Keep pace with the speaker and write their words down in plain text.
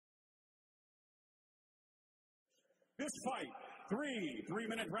This fight,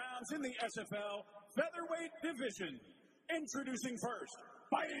 three-minute rounds in the SFL featherweight division. Introducing first,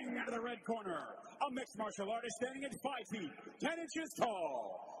 fighting out of the red corner, a mixed martial artist standing at 5 feet, 10 inches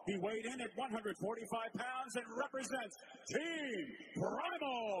tall. He weighed in at 145 pounds and represents Team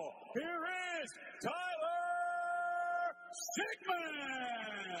Primal. Here is Tyler Sigmon.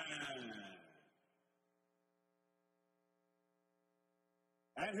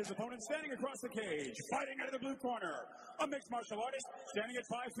 And his opponent standing across the cage, fighting out of the blue corner, a mixed martial artist standing at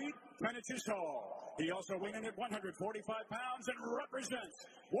 5 feet, 10 inches tall. He also weighed in at 145 pounds and represents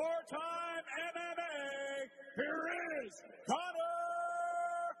Wartime MMA. Here is Connor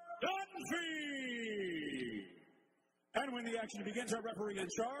Dunphy. And when the action begins, our referee in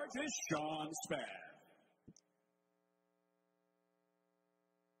charge is Sean Spath.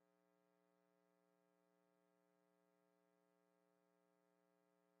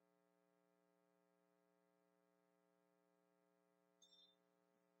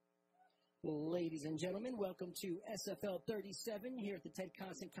 Ladies and gentlemen, welcome to SFL 37 here at the Ted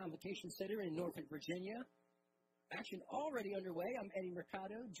Constant Convocation Center in Norfolk, Virginia. Action already underway. I'm Eddie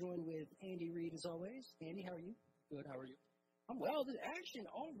Mercado, joined with Andy Reid as always. Andy, how are you? Good, how are you? I'm well. The action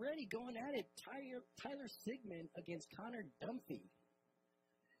already going at it. Tyler Sigmon against Connor Dunphy.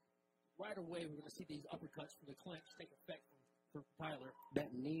 Right away, we're going to see these uppercuts from the clinch take effect for Tyler.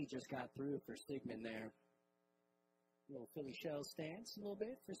 That knee just got through for Sigmon there. Little Philly shell stance a little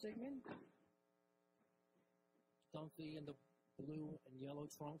bit for Sigmon. Dunphy in the blue and yellow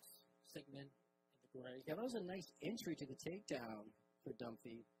trunks, Sigmon in the gray. Yeah, that was a nice entry to the takedown for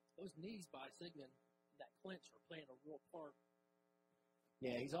Dunphy. Those knees by Sigmon in that clinch are playing a real part.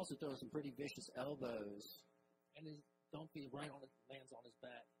 Yeah, he's also throwing some pretty vicious elbows. And his Dunphy lands on his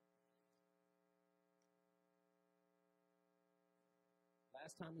back.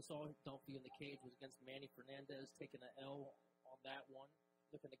 Last time we saw Dunphy in the cage was against Manny Fernandez, taking an L on that one.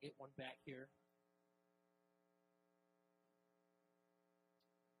 Looking to get one back here.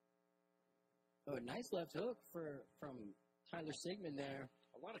 Oh, a nice left hook from Tyler Sigmon there.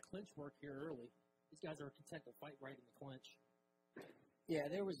 A lot of clinch work here early. These guys are content to fight right in the clinch. Yeah,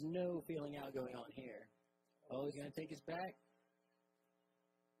 there was no feeling out going on here. Oh, he's going to take his back.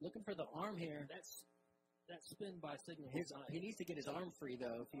 Looking for the arm here. That spin by Sigmon. He needs to get his arm free,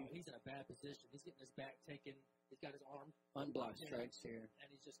 though. He's in a bad position. He's getting his back taken. He's got his arm. Unblocked strikes here. And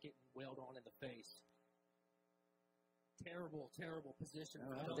he's just getting wailed on in the face. Terrible, terrible position.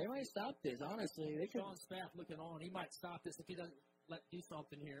 They might stop this, honestly. Sean Spath looking on. He might stop this if he doesn't do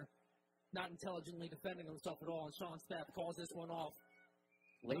something here. Not intelligently defending himself at all, and Sean Spath calls this one off.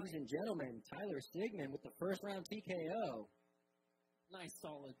 Ladies and gentlemen, Tyler Sigmon with the first round TKO. Nice,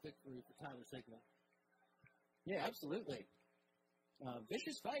 solid victory for Tyler Sigmon. Yeah, absolutely.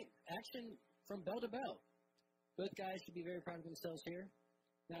 Vicious fight. Action from bell to bell. Both guys should be very proud of themselves here.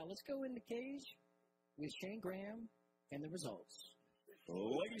 Now, let's go in the cage with Shane Graham and the results.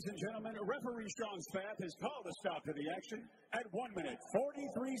 Ladies and gentlemen, referee Sean Spath has called a stop to the action at 1 minute,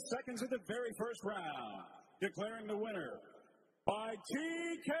 43 seconds of the very first round, declaring the winner by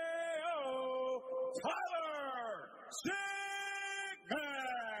TKO, Tyler Sigmon.